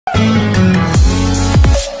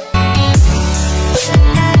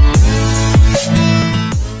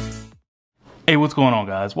Hey, what's going on,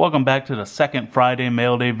 guys? Welcome back to the second Friday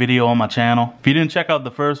Mail Day video on my channel. If you didn't check out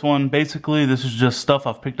the first one, basically this is just stuff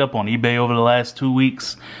I've picked up on eBay over the last 2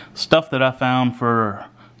 weeks. Stuff that I found for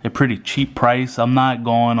a pretty cheap price. I'm not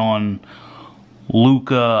going on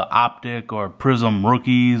Luka Optic or Prism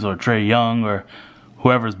rookies or Trae Young or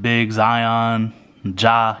whoever's big, Zion,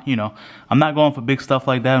 Ja, you know. I'm not going for big stuff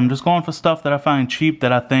like that. I'm just going for stuff that I find cheap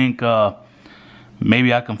that I think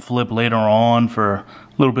maybe I can flip later on for a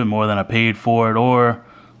little bit more than I paid for it, or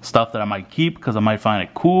stuff that I might keep because I might find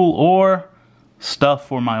it cool, or stuff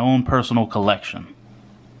for my own personal collection.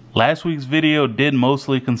 Last week's video did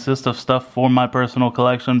mostly consist of stuff for my personal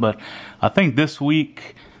collection, but I think this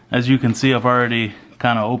week, as you can see, I've already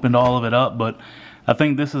kind of opened all of it up, but I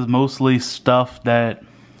think this is mostly stuff that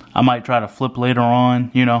I might try to flip later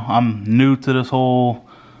on. You know, I'm new to this whole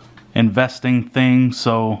investing thing,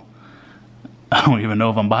 so I don't even know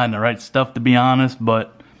if I'm buying the right stuff, to be honest,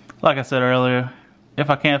 but like I said earlier, if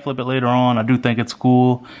I can't flip it later on, I do think it's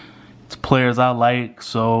cool. It's players I like,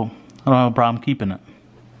 so I don't have a problem keeping it.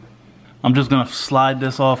 I'm just going to slide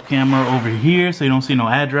this off camera over here so you don't see no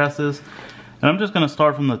addresses. And I'm just going to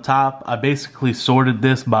start from the top. I basically sorted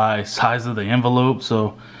this by size of the envelope,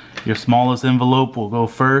 so your smallest envelope will go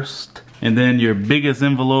first, and then your biggest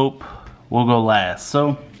envelope will go last.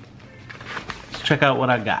 So let's check out what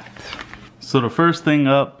I got. So the first thing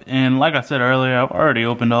up, and like I said earlier, I've already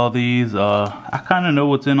opened all these. I kind of know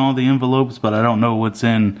what's in all the envelopes, but I don't know what's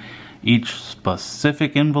in each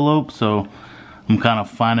specific envelope. So I'm kind of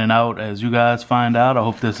finding out as you guys find out. I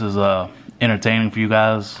hope this is entertaining for you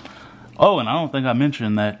guys. Oh, and I don't think I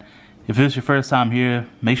mentioned that if it's your first time here,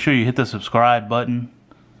 make sure you hit the subscribe button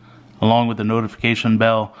along with the notification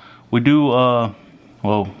bell. We do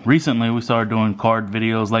well, recently we started doing card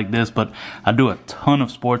videos like this, but I do a ton of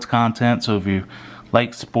sports content, so if you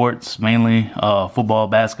like sports, mainly football,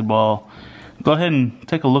 basketball, go ahead and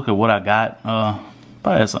take a look at what I got.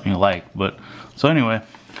 Probably has something you like. But so anyway,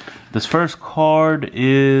 this first card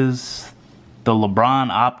is the LeBron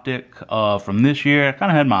Optic from this year. I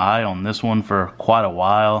kind of had my eye on this one for quite a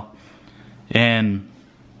while, and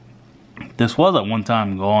this was at one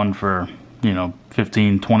time going for, you know,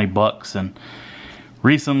 15-20 bucks, and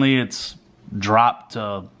recently it's dropped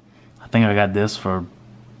to, I think I got this for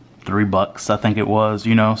 $3, I think it was,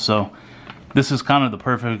 you know. So this is kind of the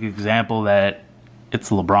perfect example that it's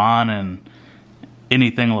LeBron, and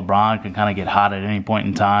anything LeBron can kind of get hot at any point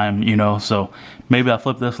in time, you know. So maybe I'll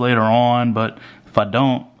flip this later on, but if I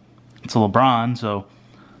don't, it's a LeBron, so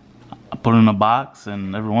I put it in a box,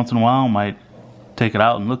 and every once in a while I might take it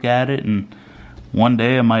out and look at it, and one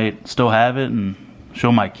day I might still have it and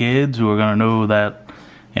show my kids, who are going to know that,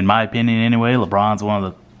 in my opinion anyway, LeBron's one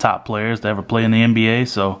of the top players to ever play in the NBA.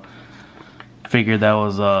 So figured that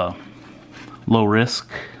was low risk,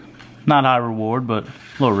 not high reward, but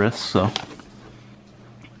low risk. So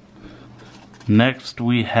next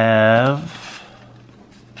we have,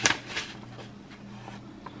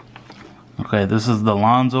 okay, this is the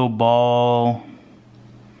Lonzo Ball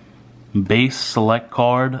base select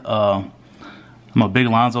card. I'm a big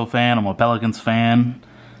Lonzo fan. I'm a Pelicans fan.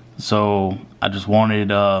 So I just wanted,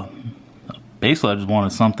 basically I just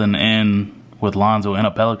wanted something in with Lonzo in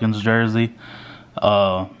a Pelicans jersey.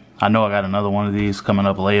 I know I got another one of these coming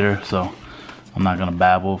up later, so I'm not gonna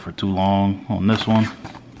babble for too long on this one.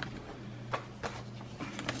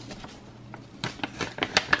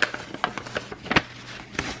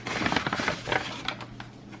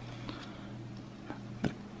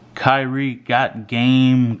 Kyrie Got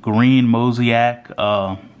Game Green Mosaic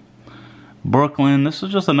Brooklyn. This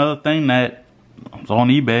is just another thing that was on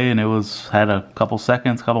eBay, and it had a couple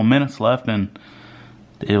seconds, couple minutes left, and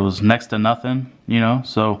it was next to nothing, you know.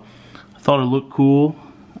 So I thought it looked cool.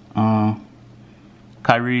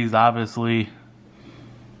 Kyrie's obviously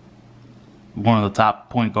one of the top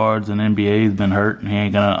point guards in the NBA. He's been hurt, and he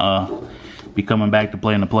ain't gonna be coming back to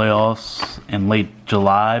play in the playoffs in late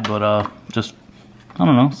July, but just, I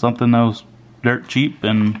don't know, something that was dirt cheap,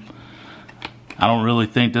 and I don't really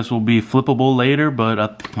think this will be flippable later, but I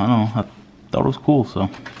don't know, I thought it was cool. So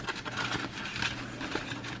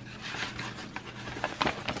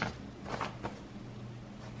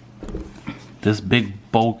this big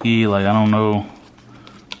bulky, like, I don't know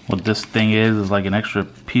what this thing is. It's like an extra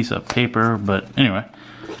piece of paper, but anyway.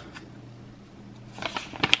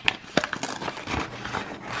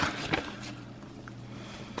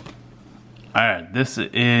 Alright, this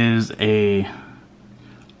is a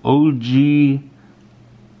OG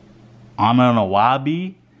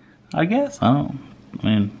Anunoby, I guess. I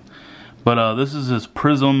mean, but this is his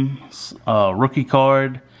Prism rookie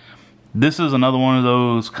card. This is another one of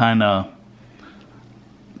those kind of,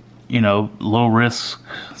 you know, low risk,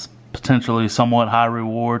 potentially somewhat high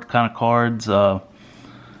reward kind of cards.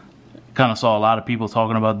 Kind of saw a lot of people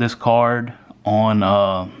talking about this card on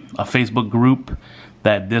a Facebook group,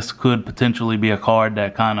 that this could potentially be a card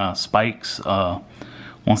that kind of spikes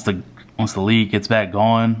once the league gets back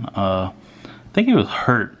going. I think he was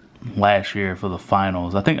hurt last year for the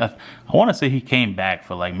finals. I want to say he came back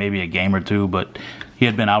for like maybe a game or two, but he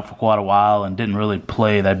had been out for quite a while and didn't really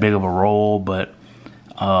play that big of a role. But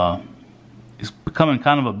he's becoming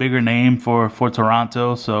kind of a bigger name for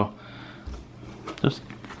Toronto. So just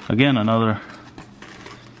again, another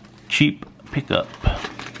cheap pickup.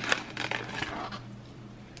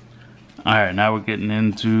 Alright, now we're getting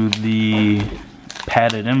into the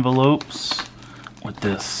padded envelopes with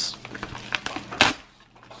this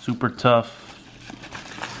super tough.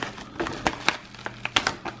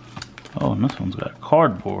 Oh, and this one's got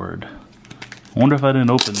cardboard. I wonder if I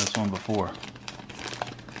didn't open this one before.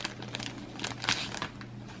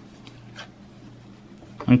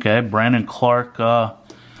 Okay, Brandon Clark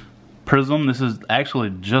Prism. This is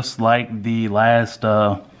actually just like the last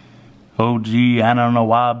OG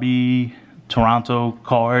Anunoby Toronto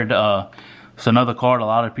card. It's another card a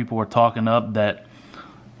lot of people were talking up, that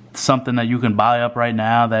something that you can buy up right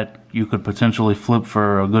now that you could potentially flip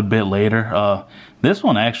for a good bit later. This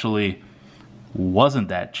one actually wasn't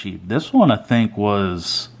that cheap. This one I think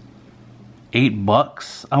was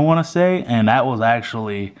 $8, I want to say, and that was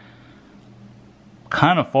actually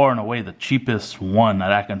kind of far and away the cheapest one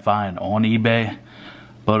that I can find on eBay.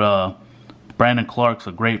 But Brandon Clark's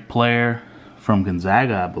a great player from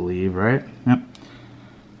Gonzaga, I believe, right? Yep.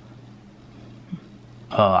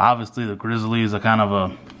 Obviously the Grizzlies are kind of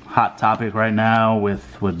a hot topic right now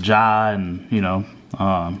with Ja and, you know,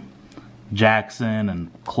 Jackson and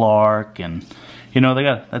Clark, and you know, they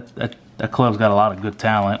got that club's got a lot of good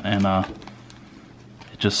talent, and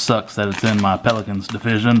it just sucks that it's in my Pelicans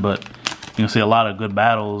division. But you can see a lot of good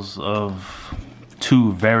battles of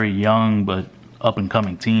two very young but up and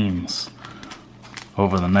coming teams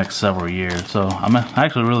over the next several years. So I'm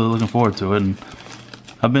actually really looking forward to it, and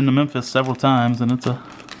I've been to Memphis several times, and it's a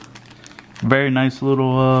very nice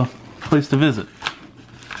little place to visit.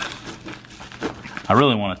 I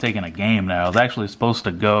really want to take in a game there. I was actually supposed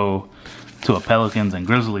to go to a Pelicans and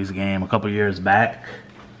Grizzlies game a couple years back,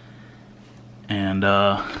 and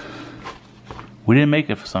we didn't make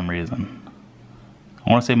it for some reason. I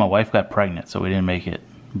want to say my wife got pregnant, so we didn't make it,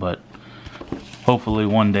 but hopefully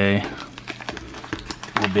one day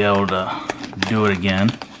we'll be able to do it again.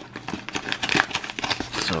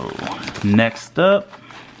 So next up,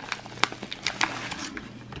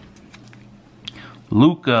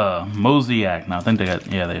 Luka Doncic. Now I think they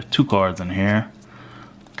have 2 cards in here.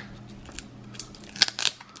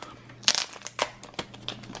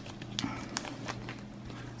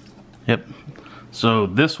 Yep. So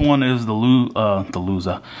this one is the Luka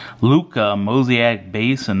Doncic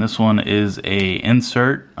base, and this one is a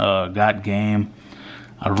insert. Got game.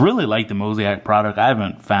 I really like the Doncic product. I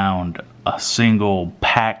haven't found a single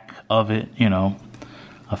pack of it. You know,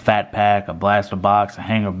 a fat pack, a blaster box, a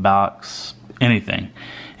hanger box, anything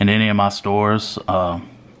in any of my stores,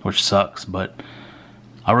 which sucks, but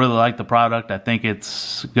I really like the product. I think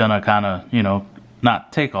it's gonna kind of, you know,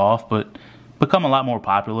 not take off, but become a lot more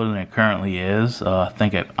popular than it currently is.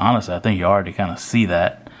 Honestly, I think you already kind of see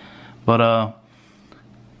that. But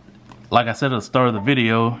like I said at the start of the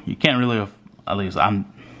video, you can't really, at least I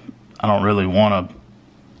don't really want to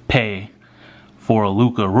pay for a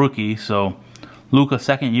Luka rookie. So Luka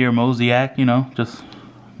second year Doncic, you know, just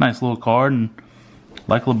nice little card. And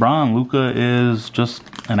like LeBron, Luka is just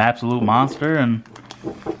an absolute monster, and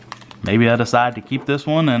maybe I decide to keep this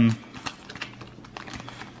one and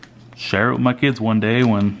share it with my kids one day,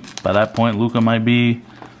 when by that point Luka might be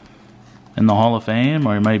in the Hall of Fame,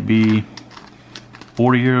 or he might be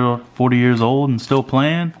 40 years old and still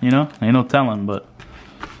playing. You know, ain't no telling. But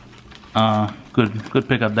good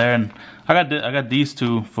pickup there, and I got these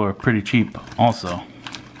 2 for pretty cheap also.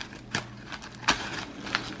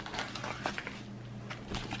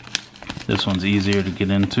 This one's easier to get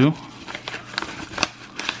into.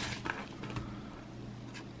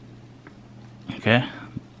 Okay.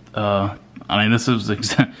 I mean, this is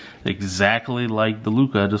exactly like the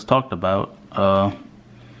Luka I just talked about.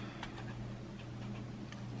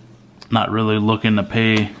 Not really looking to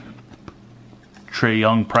pay Trae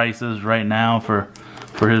Young prices right now for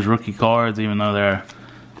his rookie cards, even though they're a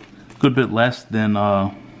good bit less than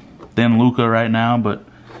Luka right now. But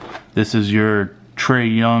this is your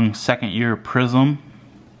Trae Young second year Prism.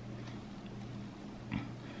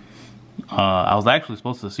 I was actually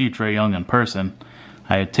supposed to see Trae Young in person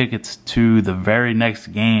I had tickets to the very next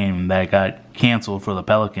game that got canceled for the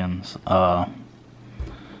Pelicans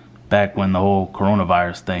back when the whole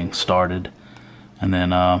coronavirus thing started. And then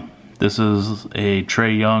this is a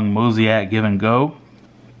Trae Young Mosaic give and go.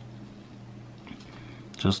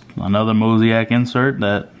 Just another Mosaic insert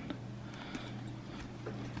that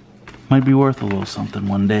might be worth a little something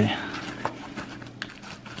one day.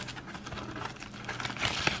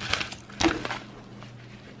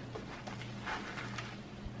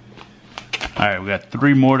 Alright, we got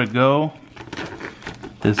 3 more to go.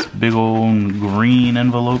 This big old green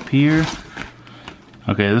envelope here.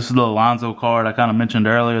 Okay, this is the Alonzo card I kind of mentioned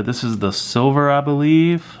earlier. This is the silver, I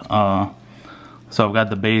believe. So I've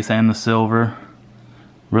got the base and the silver.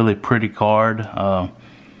 Really pretty card. I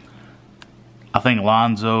think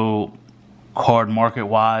Lonzo, card market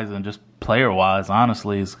wise and just player wise,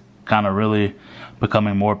 honestly, is kind of really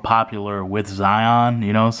becoming more popular with Zion.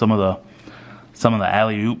 You know, some of the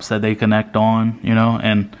alley oops that they connect on. You know,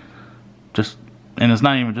 and it's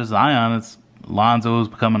not even just Zion. It's Lonzo's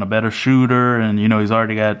becoming a better shooter, and you know he's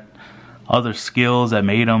already got other skills that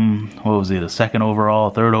made him, what was he, the 2nd overall,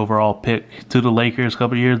 3rd overall pick to the Lakers a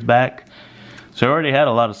couple years back. So he already had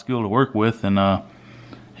a lot of skill to work with, and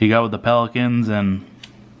he got with the Pelicans, and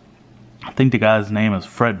I think the guy's name is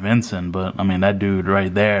Fred Vinson, but I mean that dude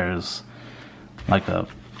right there is like a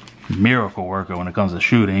miracle worker when it comes to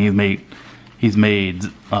shooting. He's made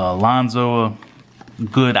Lonzo a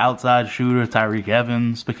good outside shooter. Tyreke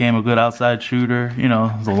Evans became a good outside shooter. You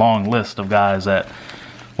know, there's a long list of guys that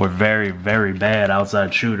were very, very bad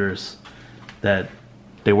outside shooters that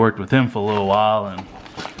they worked with him for a little while and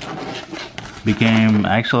became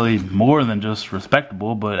actually more than just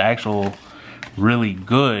respectable, but actual really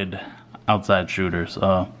good outside shooters.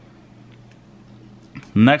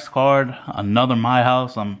 Next card, another My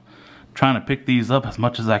House. I'm trying to pick these up as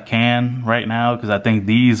much as I can right now because I think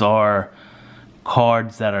these are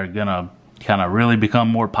cards that are gonna kind of really become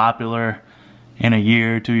more popular in a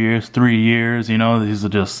year, 2 years, 3 years. You know, these are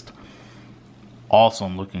just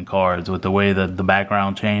awesome looking cards with the way that the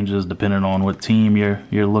background changes depending on what team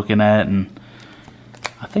you're looking at. And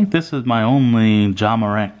I think this is my only Ja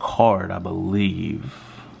Morant card, I believe.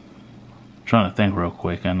 I'm trying to think real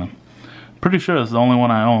quick, and I'm pretty sure it's the only one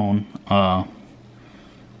I own.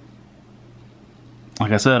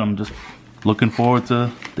 Like I said, I'm just looking forward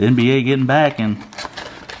to the NBA getting back, and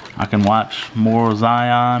I can watch more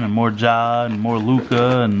Zion and more Ja and more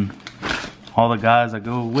Luka and all the guys that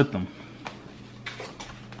go with them.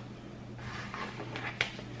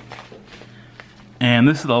 And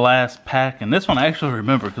this is the last pack, and this one I actually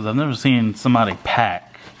remember because I've never seen somebody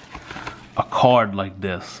pack a card like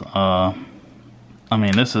this. I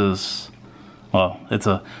mean, this is, well, it's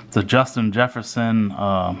a Justin Jefferson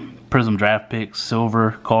Prism Draft Pick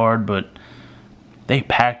silver card, but they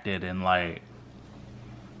packed it in like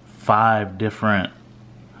 5 different,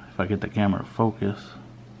 if I get the camera to focus,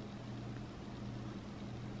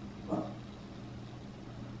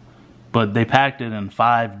 but they packed it in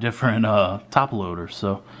 5 different top loaders.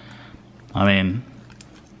 So I mean,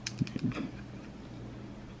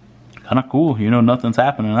 kind of cool. You know, nothing's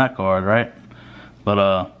happening in that card, right?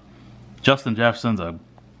 But Justin Jefferson's a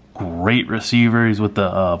great receiver. He's with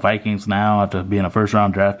the Vikings now after being a 1st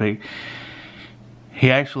round draft pick.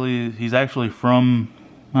 He's actually from,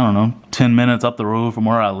 I don't know, 10 minutes up the road from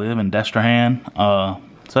where I live in Destrehan.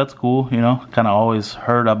 So that's cool, you know. Kind of always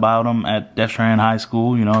heard about him at Destrehan High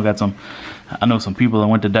School. You know, I know some people that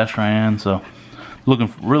went to Destrehan, so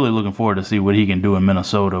really looking forward to see what he can do in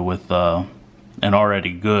Minnesota with an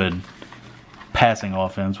already good passing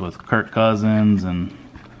offense with Kirk Cousins and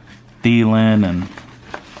Thielen and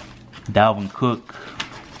Dalvin Cook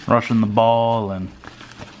rushing the ball, and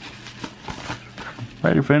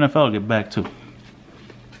ready for NFL to get back to.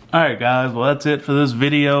 Alright guys, well that's it for this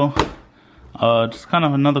video. Just kind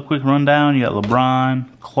of another quick rundown. You got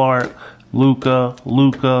LeBron, Clark,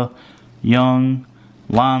 Luka, Young,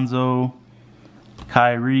 Lonzo,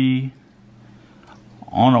 Kyrie,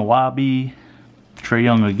 Onawabi, Trae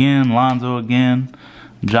Young again, Lonzo again,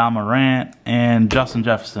 Ja Morant, and Justin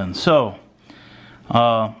Jefferson. So,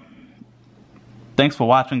 thanks for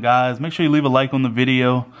watching, guys. Make sure you leave a like on the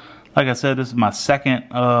video. Like I said, this is my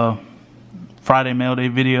 2nd Friday Mail Day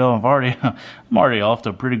video. I'm already off to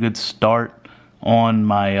a pretty good start on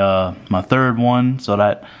my my 3rd one, so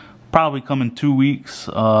that probably come in 2 weeks.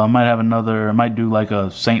 I might do like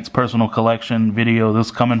a Saints personal collection video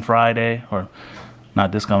this coming Friday, or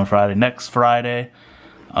not this coming Friday, next Friday.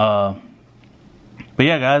 But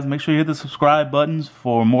yeah, guys, make sure you hit the subscribe buttons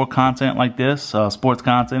for more content like this, sports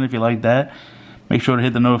content if you like that. Make sure to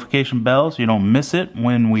hit the notification bell so you don't miss it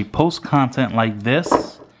when we post content like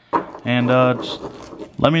this. And just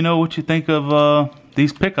let me know what you think of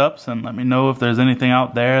these pickups, and let me know if there's anything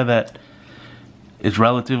out there that is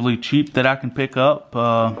relatively cheap that I can pick up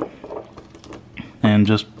and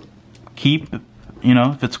just keep, you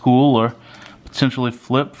know, if it's cool, or potentially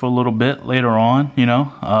flip for a little bit later on, you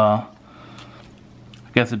know. I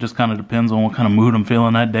guess it just kind of depends on what kind of mood I'm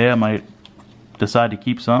feeling that day. I might decide to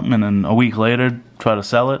keep something and then a week later try to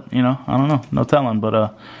sell it, you know. I don't know, no telling.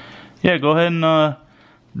 But yeah, go ahead and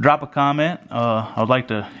drop a comment. I would like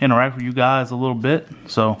to interact with you guys a little bit.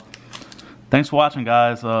 So thanks for watching,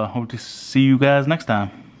 guys. Hope to see you guys next time.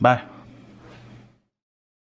 Bye.